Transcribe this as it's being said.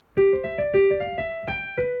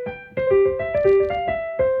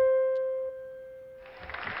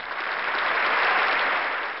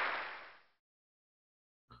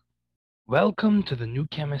Welcome to the New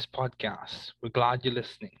Chemist podcast. We're glad you're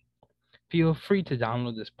listening. Feel free to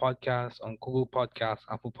download this podcast on Google Podcasts,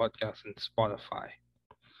 Apple Podcasts, and Spotify.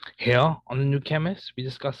 Here on the New Chemist, we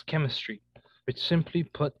discuss chemistry, which simply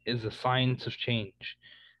put is the science of change,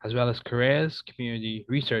 as well as careers, community,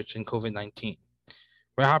 research, and COVID 19.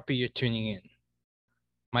 We're happy you're tuning in.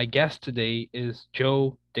 My guest today is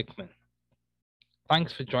Joe Dickman.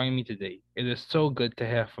 Thanks for joining me today. It is so good to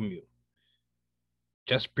hear from you.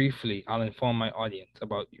 Just briefly, I'll inform my audience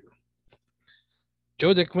about you.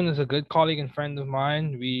 Joe Dickman is a good colleague and friend of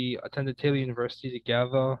mine. We attended Taylor University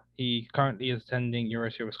together. He currently is attending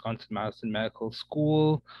University of Wisconsin-Madison Medical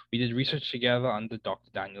School. We did research together under Dr.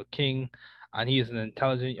 Daniel King, and he is an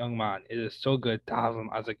intelligent young man. It is so good to have him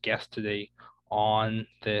as a guest today on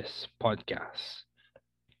this podcast.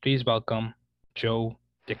 Please welcome Joe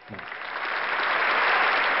Dickman.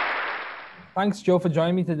 Thanks, Joe, for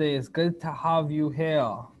joining me today. It's good to have you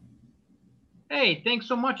here. Hey, thanks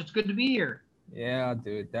so much. It's good to be here. Yeah,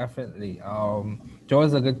 dude, definitely. Joe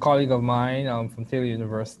is a good colleague of mine from Taylor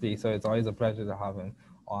University, so it's always a pleasure to have him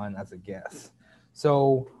on as a guest.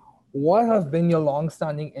 So, what have been your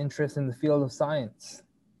long-standing interest in the field of science?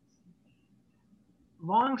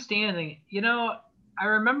 Long-standing. I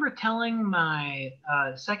remember telling my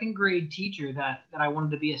second grade teacher that I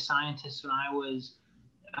wanted to be a scientist when I was,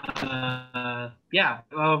 when I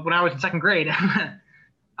was in second grade.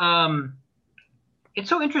 It's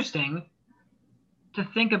so interesting to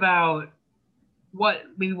think about what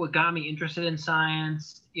got me interested in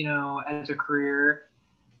science, as a career.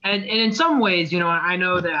 And in some ways, I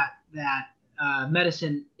know that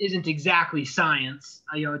medicine isn't exactly science.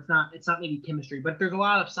 It's not maybe chemistry, but there's a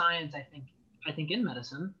lot of science, I think in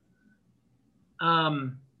medicine.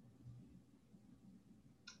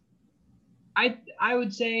 I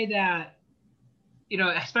would say that,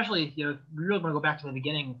 especially, we really want to go back to the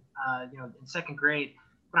beginning, in second grade.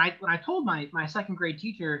 When I told my second grade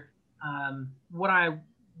teacher what I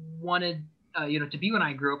wanted to be when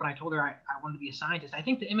I grew up, and I told her I wanted to be a scientist, I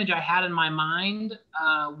think the image I had in my mind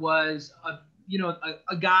was a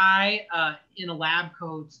guy in a lab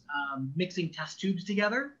coat mixing test tubes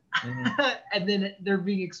together, and then there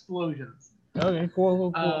being explosions. Okay,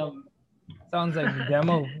 cool. Sounds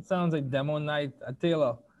like demo night at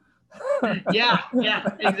Taylor. yeah,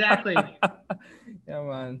 exactly. Yeah,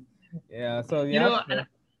 man. Yeah, so yeah.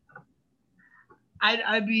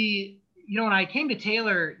 I'd be, when I came to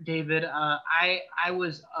Taylor, David, I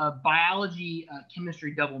was a biology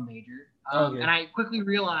chemistry double major, and I quickly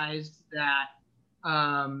realized that,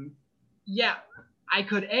 I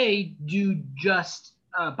could do just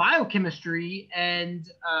biochemistry,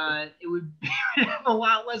 and it would have a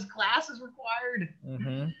lot less classes required.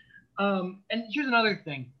 And here's another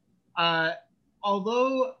thing.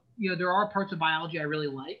 Although there are parts of biology I really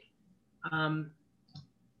like,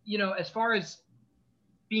 as far as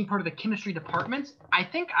being part of the chemistry department, I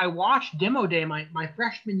think I watched demo day my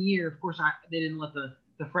freshman year. Of course, they didn't let the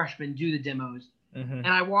freshmen do the demos. And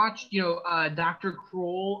I watched, Dr.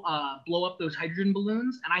 Kroll blow up those hydrogen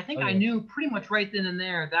balloons. And I think I knew pretty much right then and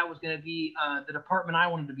there that was going to be the department I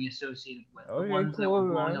wanted to be associated with. The ones that were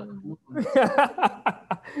blowing up the balloons.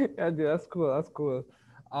 Yeah, dude, that's cool.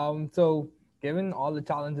 So given all the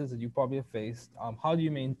challenges that you probably have faced, how do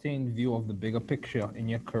you maintain view of the bigger picture in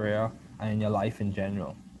your career and in your life in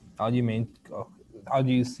general? How do you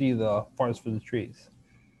see the forest for the trees?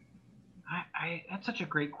 That's such a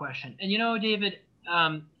great question. And David,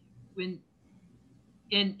 when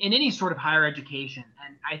in any sort of higher education,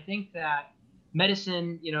 and I think that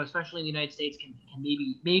medicine, especially in the United States, can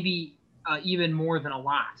maybe even more than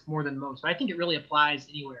most. But I think it really applies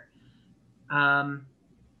anywhere.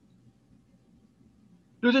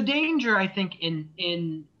 There's a danger, I think,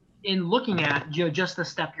 in looking at just the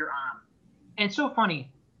step you're on. And it's so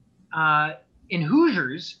funny. In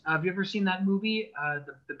Hoosiers, have you ever seen that movie,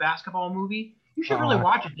 the basketball movie? You should really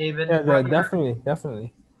watch it, David. Yeah, definitely.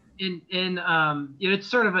 It's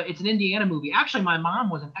sort of it's an Indiana movie. Actually, my mom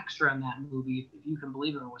was an extra in that movie, if you can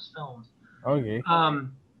believe it, when it was filmed. Okay.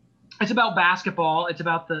 It's about basketball. It's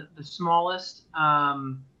about the smallest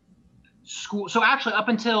school. So actually, up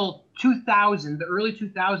until 2000, the early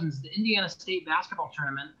 2000s, the Indiana State basketball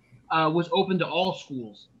tournament was open to all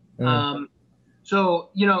schools. So,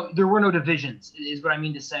 there were no divisions, is what I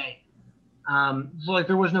mean to say. So, like,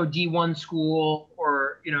 there was no D1 school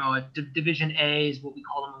or, Division A is what we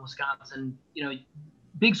call them in Wisconsin.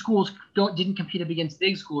 Big schools didn't compete against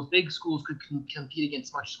big schools. Big schools could compete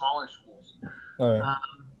against much smaller schools.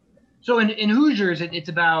 So in Hoosiers, it's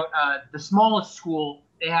about the smallest school.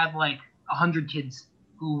 They had like 100 kids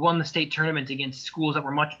who won the state tournament against schools that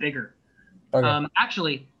were much bigger.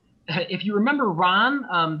 Actually, if you remember Ron,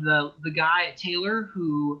 the guy at Taylor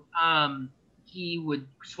who he would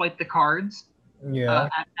swipe the cards Yeah,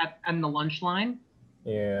 at the lunch line.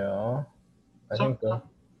 yeah, I So think so.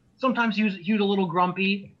 sometimes he was a little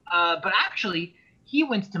grumpy, but actually he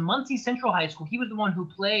went to Muncie Central High School. He was the one who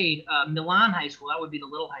played Milan High School. That would be the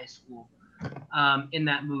little high school in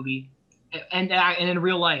that movie. And in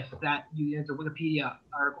real life, there's a Wikipedia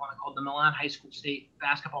article on it called the Milan High School State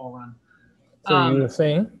Basketball Run. So you were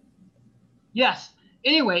saying? Yes.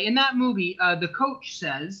 Anyway, in that movie, the coach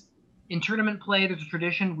says in tournament play, there's a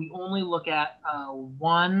tradition we only look at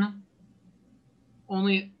one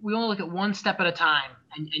step at a time,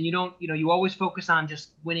 and you don't you always focus on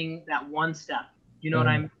just winning that one step. You know what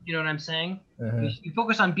I'm saying? You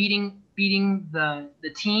focus on beating the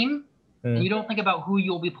team, and you don't think about who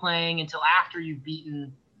you'll be playing until after you've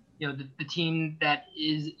beaten the team that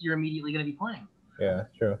you're immediately going to be playing. Yeah,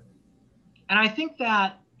 true. And I think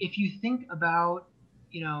that if you think about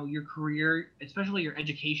your career, especially your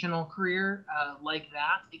educational career, like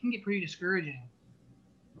that, it can get pretty discouraging.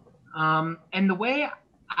 And the way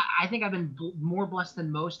I think I've been more blessed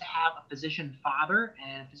than most to have a physician father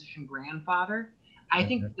and a physician grandfather. I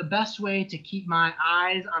think the best way to keep my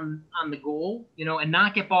eyes on the goal, and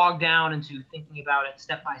not get bogged down into thinking about it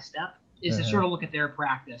step by step, is to sort of look at their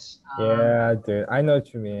practice. Yeah, dude. I know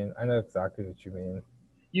what you mean. I know exactly what you mean.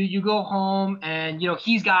 You go home and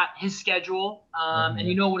he's got his schedule, and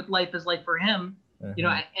you know what life is like for him.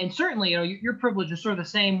 And certainly your privilege is sort of the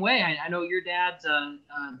same way. I know your dad's a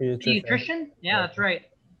pediatrician. Yeah, that's right.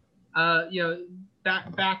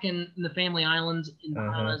 Back in the family islands in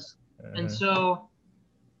Bahamas, and so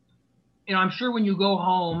I'm sure when you go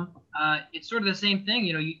home, it's sort of the same thing.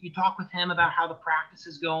 You talk with him about how the practice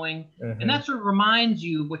is going, and that sort of reminds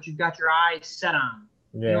you what you've got your eyes set on.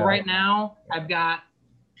 Yeah. Right now I've got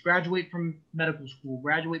graduate from medical school,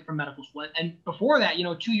 and before that,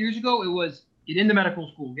 2 years ago, it was get into medical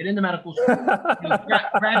school, graduate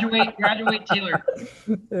Taylor.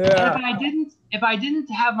 Yeah. And if I didn't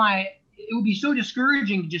have it would be so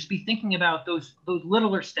discouraging to just be thinking about those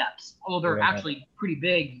littler steps, although they're actually pretty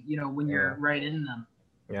big, when you're right in them.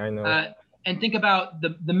 Yeah, I know. And think about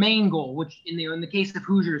the main goal, which in the case of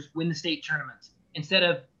Hoosiers, win the state tournament, instead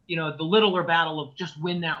of the littler battle of just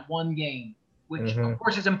win that one game, which of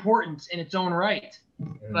course is important in its own right,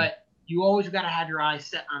 but you always got to have your eyes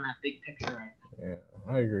set on that big picture. Yeah,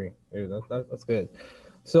 I agree. Yeah, that's good.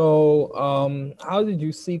 So, how did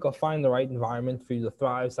you seek or find the right environment for you to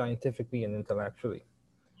thrive scientifically and intellectually?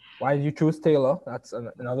 Why did you choose Taylor? That's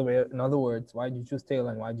another way. In other words, why did you choose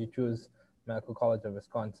Taylor, and why did you choose Medical College of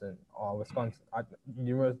Wisconsin, or the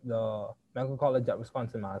Medical College at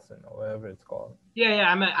Wisconsin-Madison, or whatever it's called?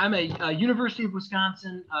 Yeah. I'm a University of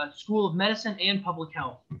Wisconsin School of Medicine and Public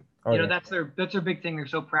Health. Okay. That's their big thing. They're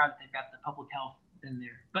so proud that they've got the public health in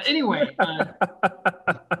there. But anyway, to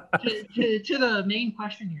the main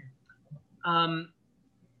question here,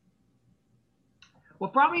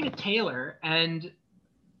 what brought me to Taylor, and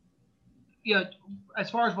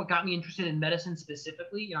as far as what got me interested in medicine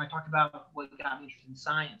specifically, I talked about what got me interested in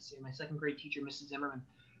science. My second grade teacher, Mrs. Zimmerman.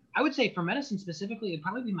 I would say for medicine specifically, it'd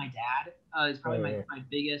probably be my dad. Is probably my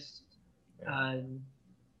biggest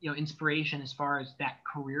inspiration as far as that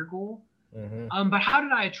career goal. But how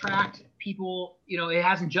did I attract people? It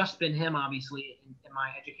hasn't just been him, obviously, in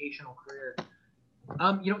my educational career.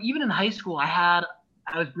 Even in high school, I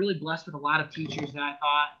was really blessed with a lot of teachers that I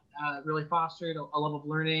thought really fostered a love of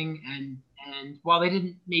learning. And while they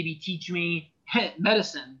didn't maybe teach me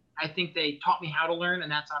medicine, I think they taught me how to learn,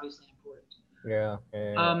 and that's obviously important.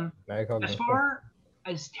 As far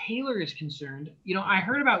as Taylor is concerned, I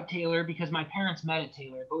heard about Taylor because my parents met at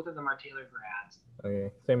Taylor. Both of them are Taylor grads.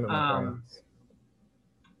 Okay, same with my parents.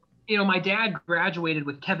 My dad graduated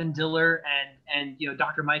with Kevin Diller and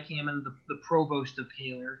Dr. Mike Hammond, the provost of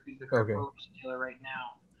Taylor, who's the current provost of Taylor right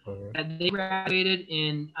now. Okay. And they graduated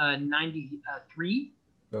in 93.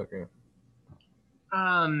 Okay.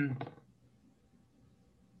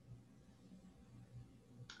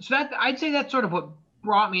 So I'd say that's sort of what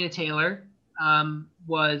brought me to Taylor.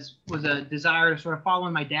 Was a desire to sort of follow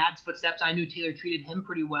in my dad's footsteps. I knew Taylor treated him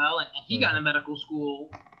pretty well, and he got into medical school,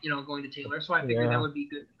 going to Taylor. So I figured that would be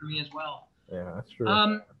good for me as well. Yeah, that's true.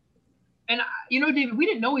 And David, we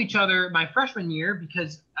didn't know each other my freshman year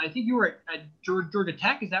because I think you were at Georgia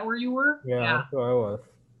Tech. Is that where you were? Yeah, that's where I was.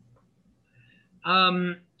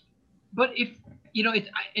 But if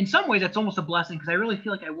in some ways that's almost a blessing because I really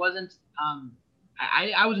feel like I wasn't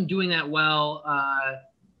I wasn't doing that well.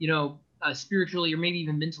 Spiritually or maybe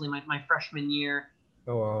even mentally my freshman year.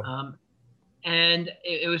 Oh wow. And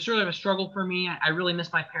it was sort of a struggle for me. I really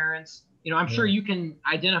miss my parents. I'm sure you can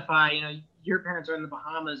identify, your parents are in the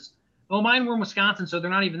Bahamas. Well, mine were in Wisconsin, so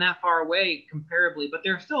they're not even that far away comparably, but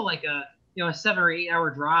they're still like a 7 or 8 hour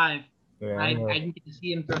drive. Yeah, I didn't get to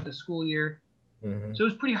see them throughout the school year. Mm-hmm. So it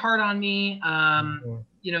was pretty hard on me,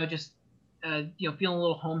 just feeling a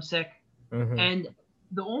little homesick. Mm-hmm. And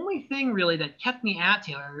the only thing really that kept me at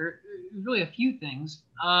Taylor, really a few things,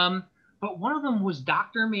 but one of them was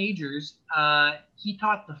Dr. Majors. He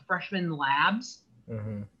taught the freshman labs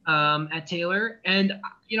at Taylor, and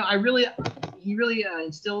he really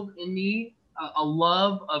instilled in me a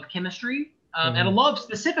love of chemistry, and a love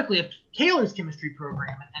specifically of Taylor's chemistry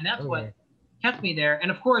program, and that's what kept me there.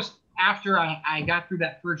 And of course, after I got through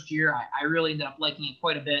that first year, I really ended up liking it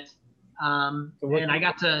quite a bit. And I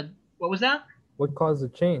got to, what was that? What caused the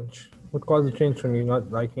change? What caused the change from you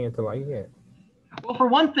not liking it to liking it? Well, for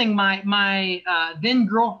one thing, my then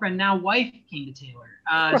girlfriend, now wife, came to Taylor.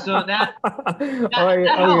 So that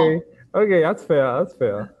helped. Okay, that's fair.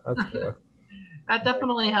 That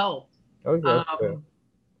definitely helped. Okay, that's fair.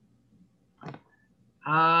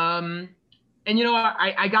 And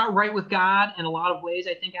I got right with God in a lot of ways,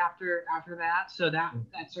 I think, after that. So that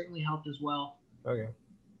certainly helped as well. Okay.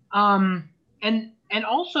 And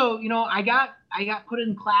also, I got put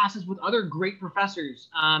in classes with other great professors.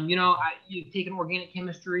 You've taken organic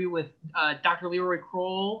chemistry with Dr. Leroy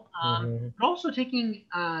Kroll, but also taking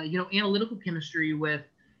analytical chemistry with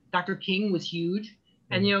Dr. King was huge.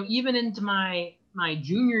 And even into my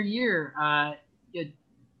junior year, I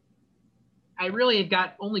really have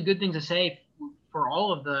got only good things to say for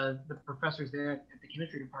all of the professors there at the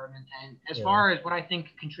chemistry department. And as far as what I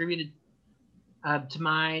think contributed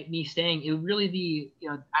to me staying, it really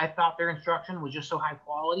I thought their instruction was just so high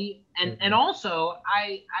quality, and also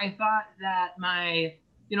I thought that my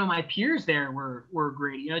peers there were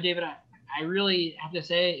great. David, I really have to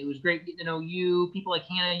say it was great getting to know you, people like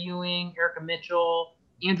Hannah Ewing, Erica Mitchell,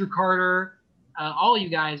 Andrew Carter. All of you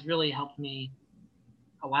guys really helped me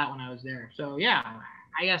a lot when I was there. So yeah,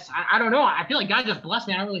 I guess I don't know. I feel like God just blessed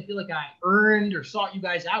me. I don't really feel like I earned or sought you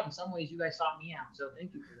guys out. In some ways, you guys sought me out. So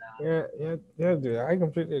thank you for that. Yeah, dude. I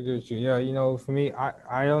completely agree with you. Yeah, for me,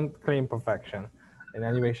 I don't claim perfection in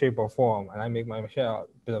any way, shape, or form, and I make my share a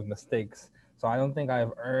bit of mistakes. So I don't think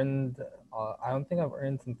I've earned.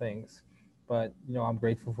 Some things, but I'm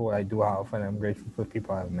grateful for what I do have, and I'm grateful for the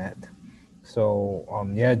people I've met. So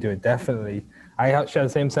yeah, dude, definitely. I share the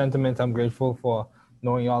same sentiment. I'm grateful for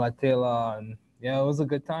knowing y'all at Taylor, and yeah, it was a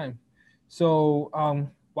good time. So,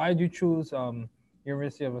 why did you choose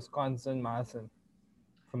University of Wisconsin-Madison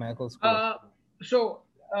for medical school?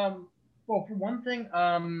 Well, for one thing,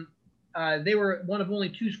 they were one of only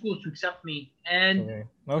 2 schools to accept me, and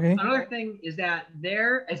another thing is that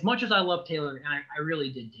as much as I love Taylor, and I really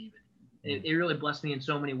did, David, it really blessed me in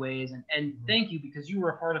so many ways, and thank you because you were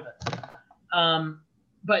a part of it.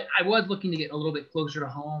 But I was looking to get a little bit closer to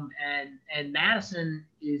home, and Madison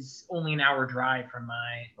is only an hour drive from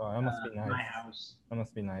that must be nice. My house. That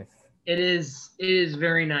must be nice. It is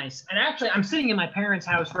very nice. And actually, I'm sitting in my parents'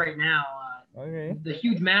 house right now. The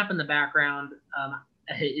huge map in the background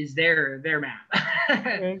is their map.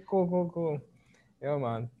 Okay, cool. Yeah,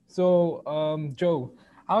 man. So, Joe,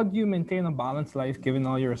 how do you maintain a balanced life given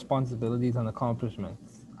all your responsibilities and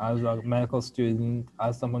accomplishments as a medical student,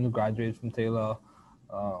 as someone who graduated from Taylor?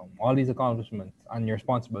 All these accomplishments and your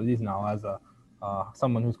responsibilities now as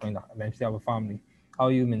someone who's going to eventually have a family. How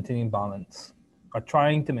are you maintaining balance, or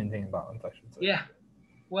trying to maintain balance, I should say? Yeah,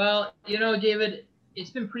 well, David, it's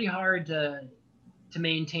been pretty hard to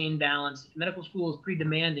maintain balance. Medical school is pretty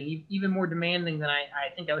demanding, even more demanding than I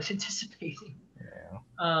think I was anticipating.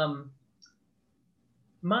 Yeah.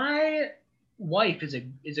 My wife is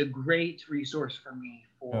a great resource for me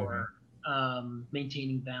for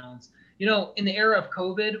maintaining balance. In the era of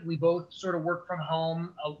COVID, we both sort of work from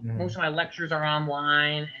home. Most of my lectures are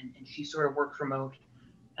online, and she sort of works remote.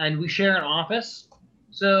 And we share an office.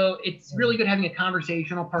 So it's really good having a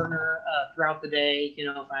conversational partner throughout the day.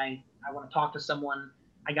 If I want to talk to someone,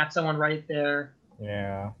 I got someone right there.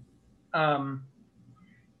 Yeah.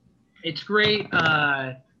 It's great.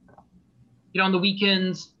 On the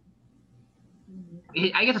weekends,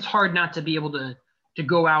 I guess it's hard not to be able to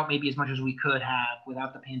go out maybe as much as we could have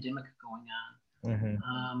without the pandemic going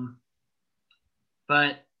on.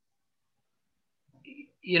 But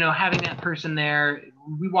having that person there,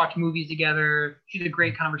 we watch movies together. She's a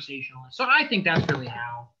great conversationalist. So I think that's really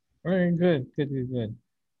how. Very good.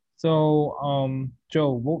 So,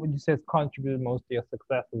 Joe, what would you say has contributed most to your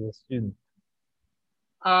success as a student?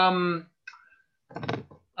 My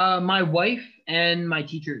wife and my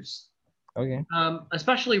teachers. Okay.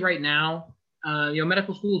 Especially right now.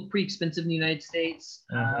 Medical school is pretty expensive in the United States.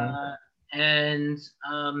 And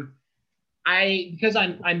because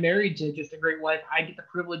I'm married to just a great wife, I get the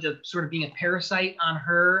privilege of sort of being a parasite on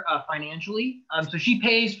her financially. So she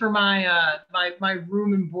pays for my my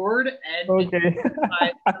room and board and Okay.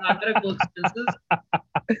 my medical expenses.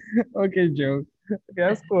 Okay, Joe. Okay,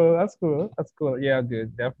 that's cool. That's cool. That's cool. Yeah,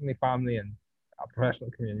 dude. Definitely family and a professional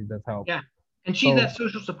community does help. Yeah, and she's So, that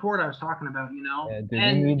social support I was talking about, you know. yeah, dude,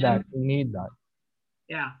 And we need that. We need that.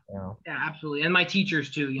 yeah, Yeah. yeah, absolutely. And my teachers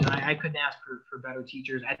too. You know, I couldn't ask for better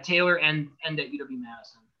teachers at Taylor and at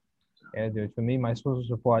UW-Madison. So. Yeah, dude. For me, my social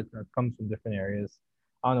support comes from different areas.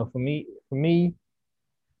 I don't know. For me,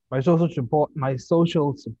 my social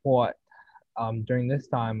support during this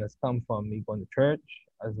time has come from me going to church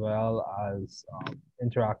as well as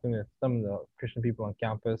interacting with some of the Christian people on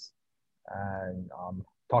campus and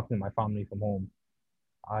talking to my family from home,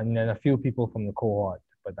 and then a few people from the cohort,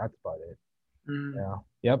 but that's about it. Mm. Yeah.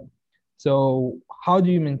 Yep. So, how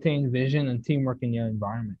do you maintain vision and teamwork in your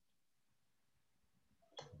environment?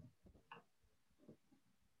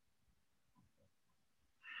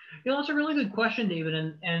 You know, that's a really good question, David,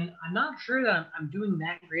 and I'm not sure that I'm doing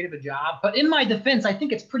that great of a job. But in my defense, I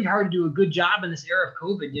think it's pretty hard to do a good job in this era of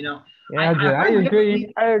COVID. You know, Yeah, dude, I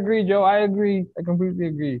agree. I agree, Joe. I agree. I completely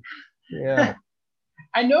agree. Yeah.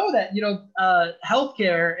 I know that, you know,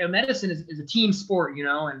 healthcare and medicine is a team sport, you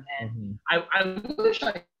know, and Mm-hmm. I wish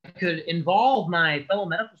I could involve my fellow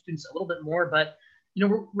medical students a little bit more, but, you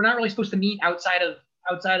know, we're not really supposed to meet outside of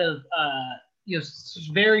you know,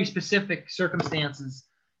 very specific circumstances.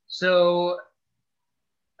 So,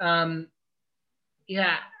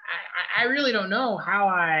 yeah, I really don't know how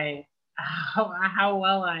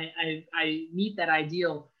well I meet that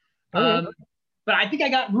ideal. Okay. But I think I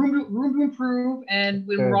got room to improve, and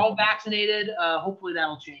when we're Good. all vaccinated, hopefully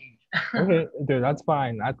that'll change. Okay, dude, that's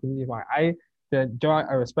fine. That's completely fine. Joe,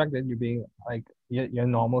 I respect that you being like your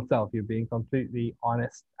normal self. You're being completely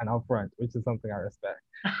honest and upfront, which is something I respect.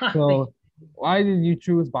 So, why did you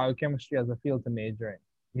choose biochemistry as a field to major in?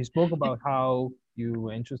 You spoke about how you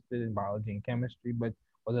were interested in biology and chemistry, but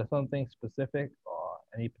was there something specific or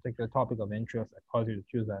any particular topic of interest that caused you to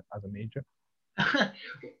choose that as a major?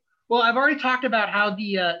 Well, I've already talked about how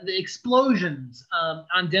the explosions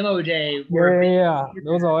on demo day were. Yeah.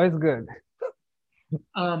 Those are always good.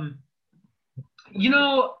 You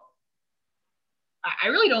know, I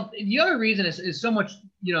really don't. The other reason is so much,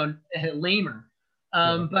 you know, lamer.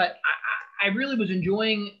 But I really was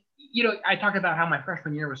enjoying. You know, I talked about how my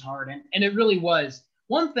freshman year was hard, and it really was.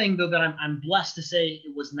 One thing though that I'm blessed to say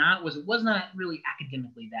it was not really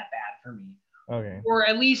academically that bad for me. Okay. Or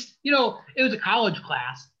at least, you know, it was a college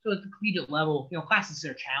class, so at the collegiate level, you know, classes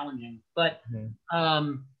are challenging, but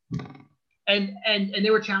and they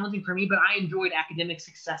were challenging for me, but I enjoyed academic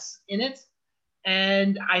success in it.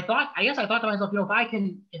 And I thought to myself, you know,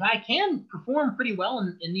 if I can perform pretty well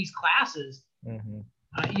in these classes,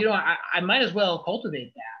 you know, I might as well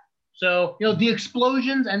cultivate that. So, you know, the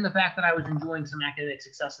explosions and the fact that I was enjoying some academic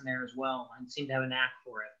success in there as well, and seemed to have a knack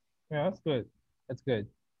for it. Yeah, that's good. That's good.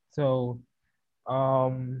 So,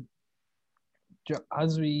 um,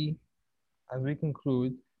 as we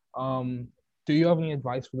conclude, do you have any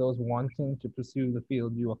advice for those wanting to pursue the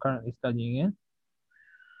field you are currently studying in?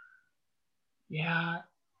 Yeah,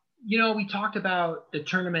 you know, we talked about the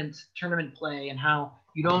tournament play and how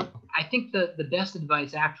you don't. I think the best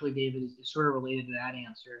advice, actually, David, is sort of related to that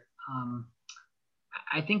answer.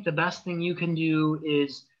 I think the best thing you can do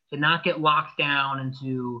is to not get locked down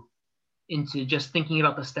into just thinking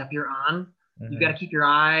about the step you're on. You got to keep your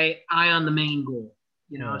eye on the main goal.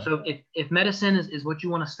 You know, so if medicine is what you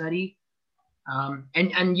want to study,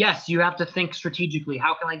 and yes, you have to think strategically.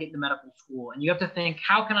 How can I get into medical school? And you have to think,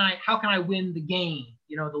 how can I win the game?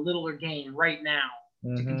 You know, the littler game right now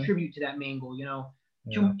to contribute to that main goal. You know,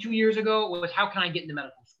 2 years ago it was, how can I get into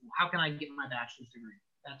medical school? How can I get my bachelor's degree?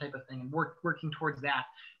 That type of thing, and working towards that.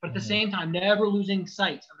 But at the same time, never losing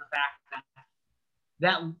sight of the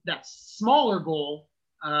fact that smaller goal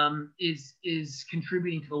is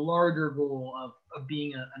contributing to the larger goal of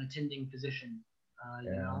being an attending physician.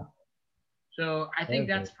 You know. So I think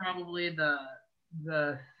that's probably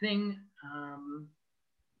the thing.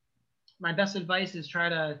 My best advice is try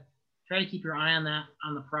to keep your eye on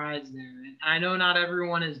the prize there. And I know not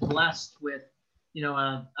everyone is blessed with, you know,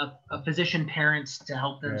 a physician parents to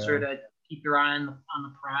help them sort of keep your eye on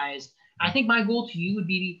the prize. I think my goal to you would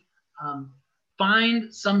be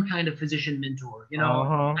find some kind of physician mentor. You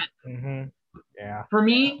know. Yeah. For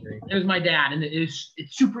me, it was my dad, and it's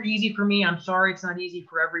super easy for me. I'm sorry, it's not easy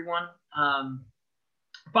for everyone.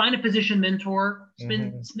 Find a physician mentor.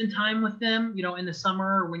 Spend time with them. You know, in the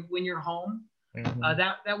summer or when you're home.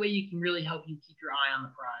 That way you can really help you keep your eye on the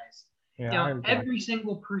prize. Yeah, I agree. Every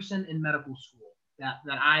single person in medical school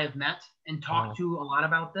that I have met and talked to a lot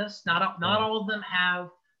about this, not all of them have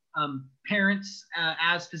parents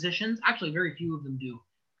as physicians. Actually, very few of them do.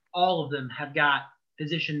 All of them have got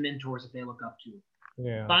physician mentors that they look up to.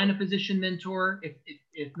 Yeah. Find a physician mentor.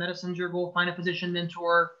 If medicine's your goal, find a physician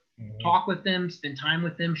mentor. Talk with them, spend time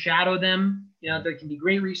with them, shadow them. There can be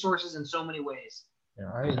great resources in so many ways.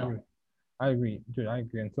 Yeah, I agree, dude. I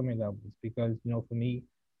agree on so many levels because for me,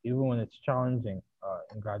 even when it's challenging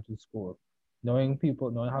in graduate school, knowing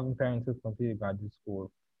having parents who've completed graduate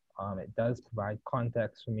school, it does provide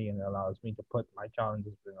context for me and it allows me to put my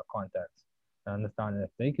challenges in a context and understand that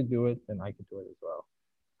if they could do it, then I could do it as well.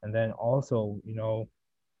 And then also,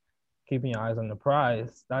 keeping your eyes on the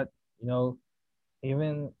prize. That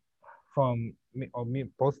even from me,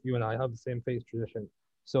 both you and I have the same faith tradition.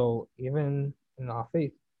 So even in our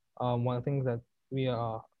faith, one of the things that we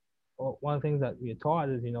are taught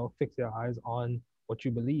is fix your eyes on what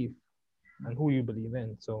you believe and who you believe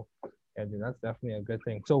in. So yeah, dude, that's definitely a good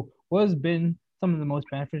thing. So what has been some of the most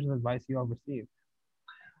beneficial advice you have received?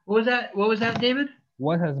 What was that, David?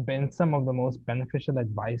 What has been some of the most beneficial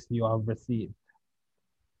advice you have received?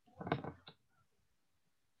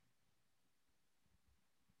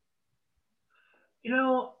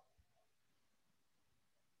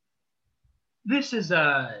 This is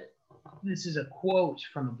a quote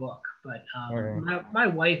from a book, but my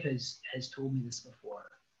wife has told me this before.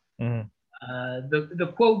 Mm-hmm. The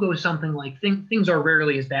quote goes something like, "Things are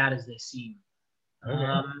rarely as bad as they seem."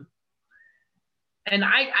 Okay. And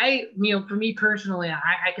for me personally,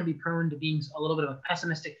 I can be prone to being a little bit of a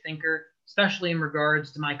pessimistic thinker, especially in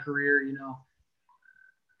regards to my career.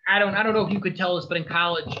 I don't know if you could tell us, but in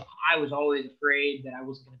college, I was always afraid that I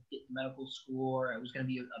wasn't going to get to medical school, or it was going to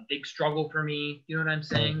be a big struggle for me. You know what I'm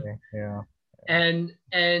saying? Okay. Yeah.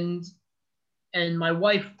 And my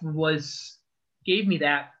wife gave me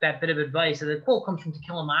that bit of advice. And the quote comes from To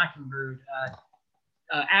Kill a Mockingbird.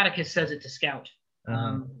 Atticus says it to Scout.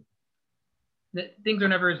 That things are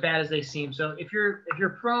never as bad as they seem. So if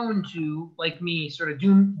you're prone to, like me, sort of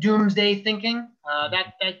doomsday thinking,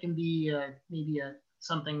 that can be maybe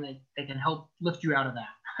something that can help lift you out of that.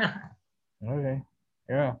 Okay.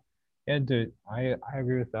 Yeah. Yeah, dude. I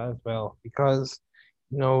agree with that as well because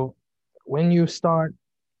when you start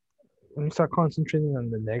concentrating on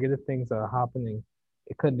the negative things that are happening,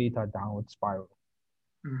 it could lead to a downward spiral.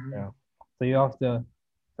 Mm-hmm. Yeah. So you have to,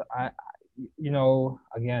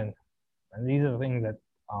 again, and these are the things that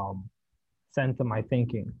center my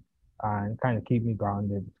thinking and kind of keep me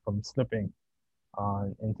grounded from slipping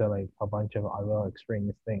into like a bunch of other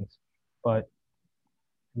extraneous things. But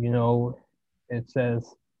it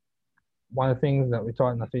says one of the things that we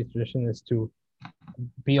taught in the faith tradition is to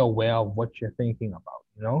be aware of what you're thinking about.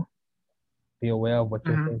 Be aware of what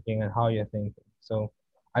you're thinking and how you're thinking. So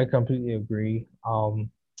I completely agree.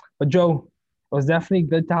 But Joe, it was definitely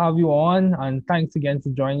good to have you on, and thanks again for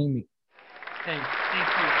joining me. Thank you.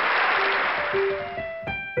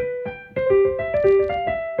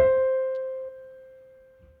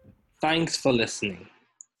 Thanks for listening.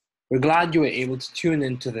 We're glad you were able to tune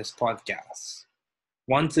into this podcast.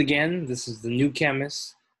 Once again, this is The New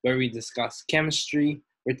Chemist, where we discuss chemistry,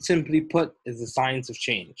 which simply put is the science of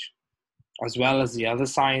change, as well as the other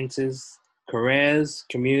sciences, careers,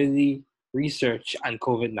 community, research, and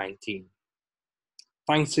COVID-19.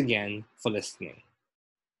 Thanks again for listening.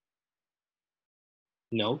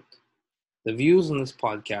 Note, the views on this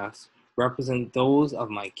podcast represent those of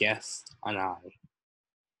my guests and I.